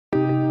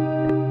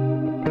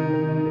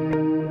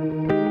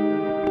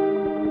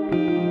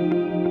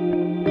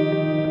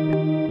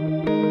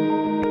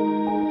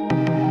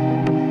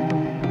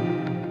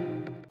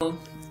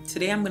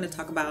I'm going to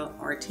talk about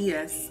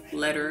RTS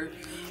letter.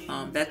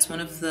 That's one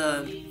of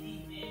the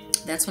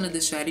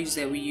strategies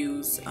that we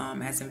use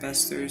as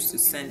investors to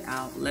send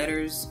out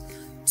letters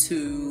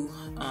to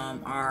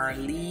our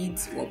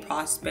leads or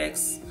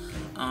prospects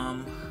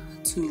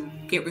to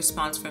get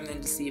response from them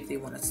to see if they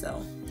want to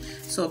sell.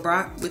 So I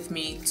brought with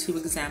me 2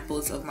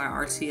 examples of my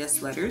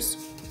RTS letters,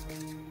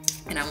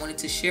 and I wanted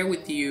to share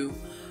with you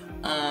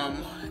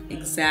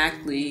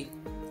exactly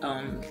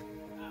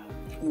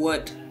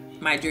what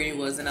my journey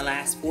was in the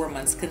last 4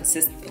 months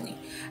consistently.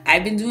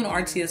 I've been doing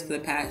RTS for the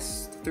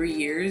past 3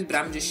 years, but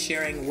I'm just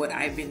sharing what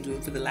I've been doing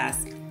for the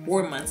last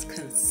 4 months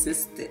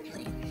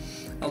consistently.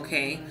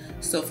 Okay,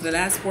 so for the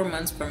last 4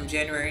 months from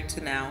January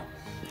to now,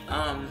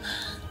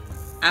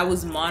 I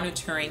was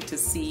monitoring to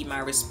see my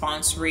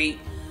response rate.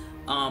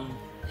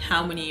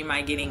 How many am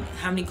I getting?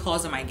 How many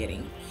calls am I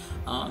getting?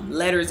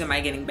 Letters am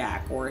I getting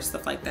back, or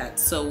stuff like that.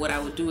 So what I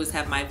would do is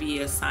have my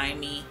VA assign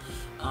me,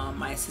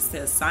 my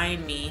assistant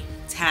assign me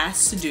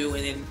tasks to do,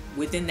 and then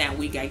within that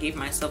week I gave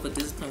myself a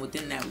discipline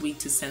within that week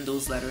to send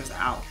those letters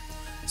out.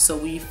 So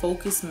we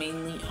focus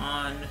mainly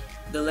on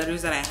the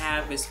letters that I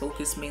have is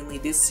focused mainly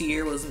this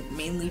year was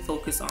mainly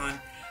focused on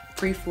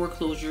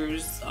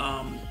pre-foreclosures,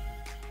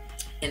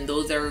 and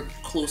those are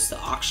close to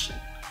auction.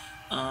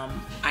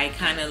 I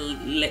kind of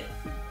let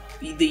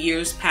the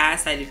years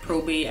pass. I did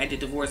probate, I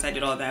did divorce, I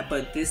did all that,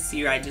 but this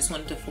year I just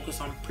wanted to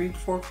focus on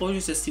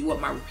pre-foreclosures to see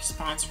what my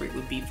response rate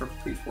would be for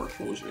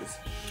pre-foreclosures.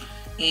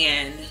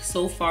 And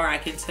so far I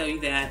can tell you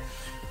that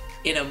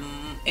in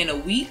a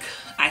week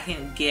I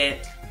can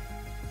get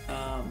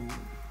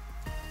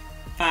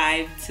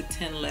 5 to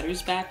 10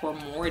 letters back or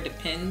more. It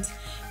depends,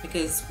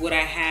 because what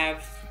I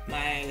have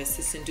my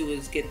assistant do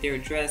is get their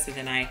address, and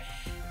then I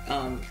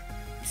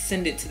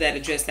send it to that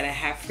address that I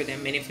have for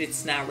them. And if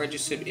it's not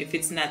registered, if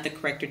it's not the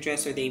correct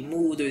address, or they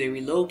moved or they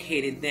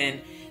relocated,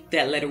 then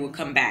that letter will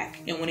come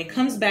back. And when it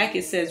comes back,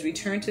 it says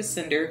return to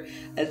sender,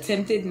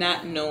 attempted,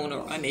 not known,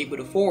 or unable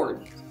to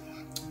forward.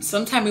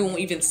 Sometimes it won't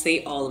even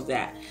say all of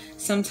that.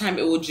 Sometimes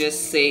it will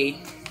just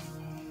say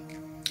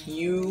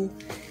UNF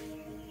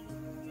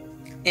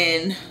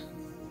in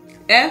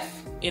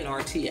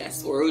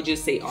RTS, or it will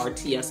just say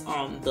RTS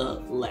on the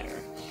letter.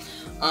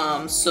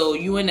 So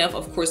UNF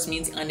of course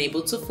means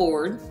unable to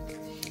forward,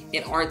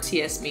 and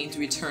RTS means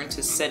return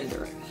to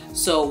sender.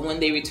 So when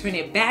they return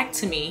it back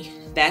to me,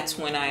 that's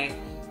when I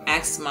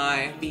ask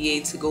my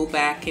VA to go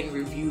back and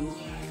review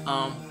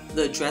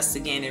the address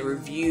again, and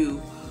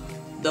review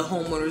the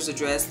homeowner's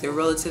address, their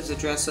relative's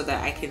address, so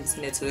that I can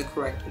send it to the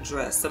correct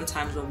address.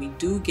 Sometimes when we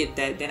do get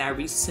that, then I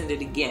resend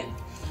it again.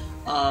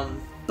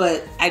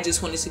 But I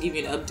just wanted to give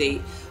you an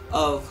update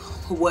of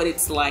what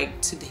it's like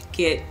to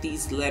get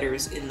these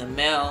letters in the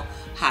mail,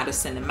 how to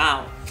send them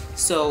out.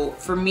 So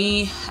for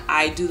me,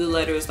 I do the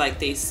letters like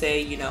they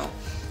say, you know,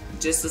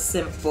 just a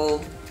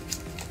simple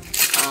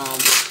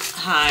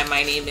hi,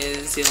 my name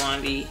is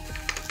Yolandi,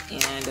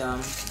 and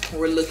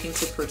we're looking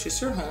to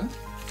purchase your home.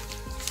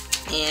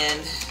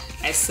 And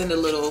I send a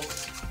little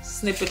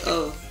snippet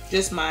of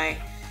just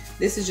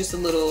this is just a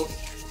little,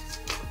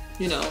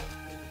 you know,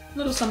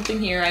 little something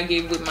here I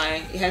gave with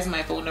it has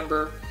my phone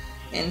number,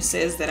 and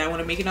says that I want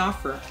to make an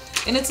offer.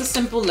 And it's a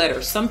simple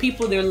letter. Some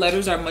people, their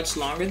letters are much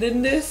longer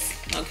than this.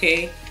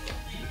 Okay,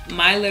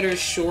 my letter is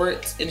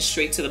short and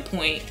straight to the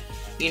point.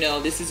 You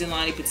know, this is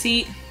Yolandi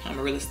Petit, I'm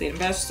a real estate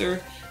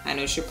investor, I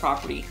know it's your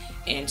property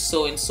and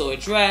so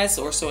address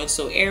or so and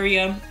so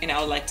area, and I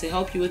would like to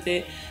help you with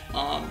it,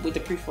 with the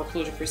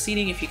pre-foreclosure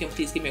proceeding. If you can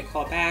please give me a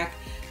call back.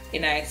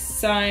 And I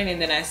sign,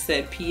 and then I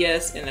said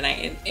PS, and then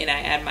I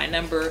add my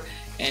number,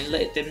 and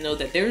let them know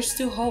that there's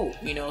still hope.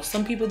 You know,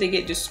 some people, they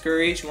get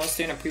discouraged once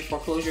they're in a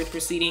pre-foreclosure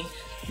proceeding.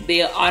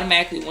 They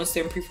automatically, once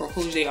they're in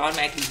pre-foreclosure, they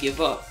automatically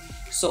give up.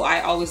 So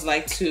I always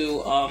like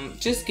to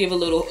just give a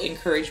little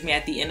encouragement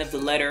at the end of the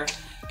letter,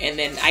 and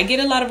then I get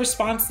a lot of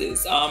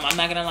responses. I'm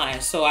not gonna lie.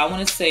 So I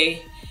want to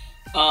say,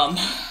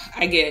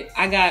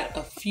 I got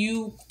a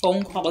few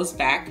phone calls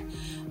back.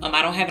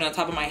 I don't have it on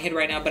top of my head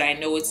right now, but I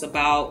know it's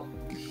about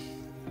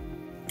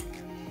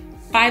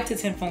 5 to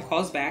 10 phone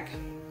calls back.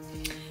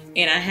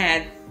 And I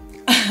had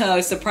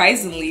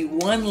surprisingly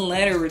 1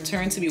 letter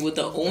returned to me with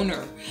the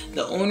owner.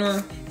 The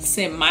owner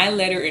sent my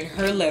letter and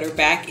her letter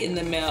back in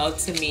the mail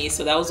to me.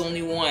 So that was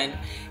only 1.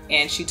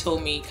 And she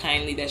told me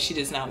kindly that she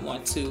does not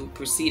want to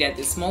proceed at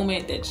this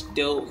moment, that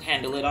they'll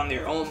handle it on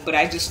their own. But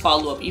I just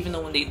follow up. Even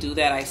though when they do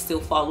that, I still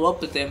follow up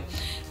with them.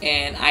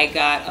 And I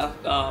got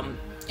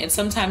and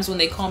sometimes when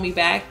they call me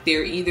back,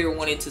 they're either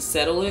wanting to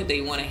settle it,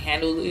 they want to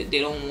handle it, they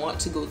don't want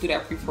to go through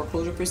that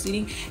pre-foreclosure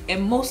proceeding.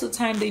 And most of the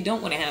time they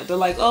don't want to handle it. They're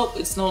like, oh,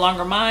 it's no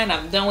longer mine,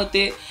 I'm done with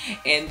it,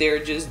 and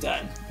they're just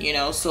done, you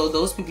know. So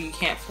those people, you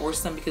can't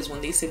force them, because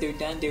when they say they're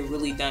done, they're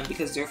really done,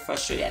 because they're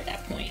frustrated at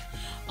that point.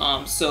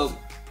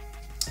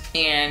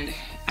 And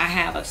I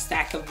have a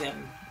stack of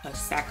them a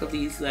stack of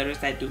these letters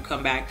that do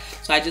come back.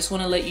 So I just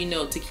want to let you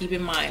know to keep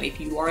in mind, if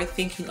you are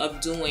thinking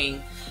of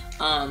doing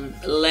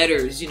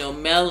letters, you know,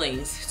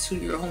 mailings to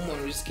your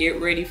homeowners,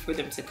 get ready for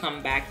them to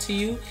come back to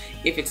you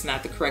if it's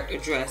not the correct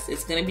address.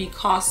 It's going to be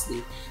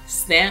costly.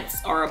 Stamps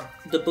are,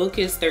 the book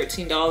is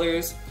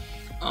 $13.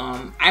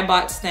 I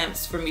bought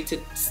stamps for me to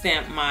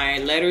stamp my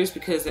letters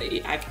because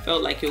I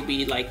felt like it'll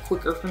be like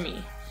quicker for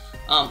me.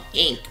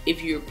 Ink,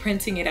 if you're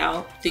printing it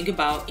out, think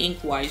about ink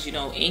wise, you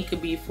know, ink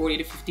could be 40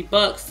 to 50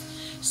 bucks.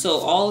 So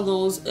all of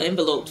those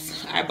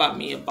envelopes, I bought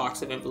me a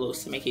box of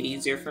envelopes to make it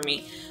easier for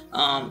me.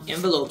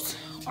 Envelopes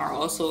are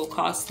also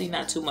costly,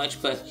 not too much,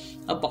 but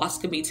a box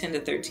could be $10 to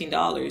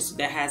 $13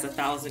 that has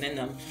 1,000 in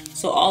them.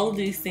 So all of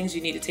these things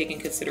you need to take in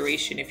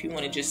consideration. If you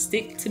want to just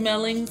stick to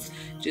mailings,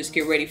 just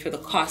get ready for the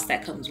cost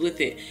that comes with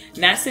it.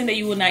 Not saying that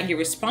you will not get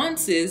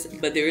responses,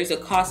 but there is a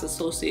cost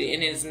associated,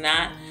 and it's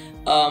not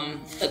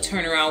a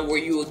turnaround where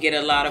you will get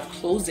a lot of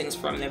closings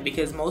from them,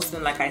 because most of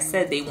them, like I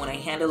said, they want to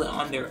handle it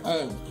on their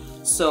own.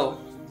 So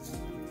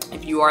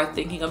if you are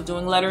thinking of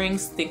doing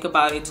letterings, think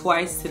about it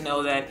twice to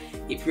know that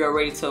if you're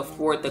ready to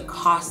afford the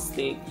cost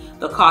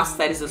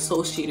that is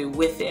associated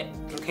with it.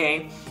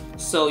 Okay,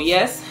 so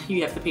yes,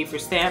 you have to pay for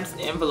stamps,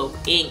 envelope,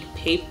 ink,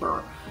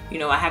 paper. You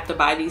know, I have to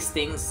buy these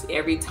things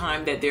every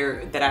time that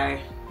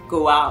I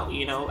go out.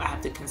 You know, I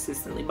have to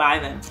consistently buy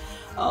them.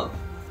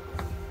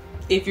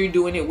 If you're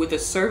doing it with a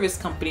service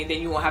company,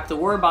 then you won't have to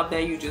worry about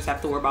that. You just have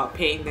to worry about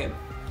paying them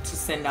to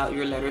send out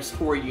your letters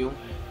for you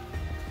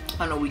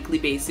on a weekly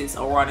basis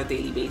or on a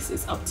daily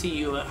basis, up to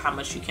you and how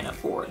much you can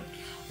afford.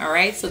 All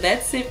right, so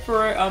that's it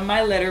for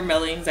my letter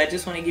mailings. I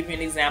just want to give you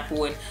an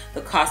example and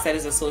the cost that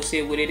is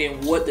associated with it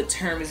and what the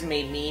terms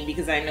may mean,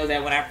 because I know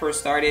that when I first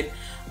started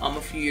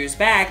a few years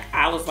back,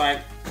 I was like,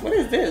 what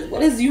is this?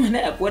 What is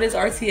UNF? What is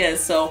RTS?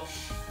 So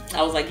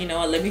I was like, you know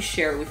what, let me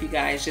share it with you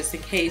guys just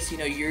in case, you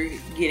know, you're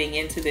getting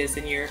into this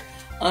and you're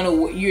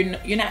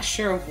not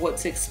sure of what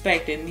to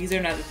expect, and these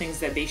are not the things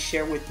that they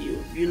share with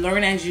you. You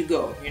learn as you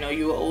go. You know,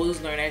 you will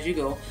always learn as you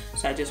go.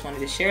 So I just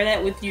wanted to share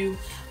that with you.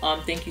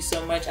 Thank you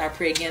so much. I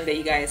pray again that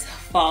you guys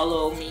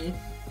follow me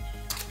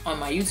on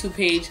my YouTube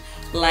page,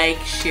 like,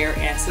 share,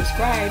 and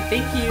subscribe.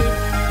 Thank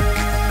you.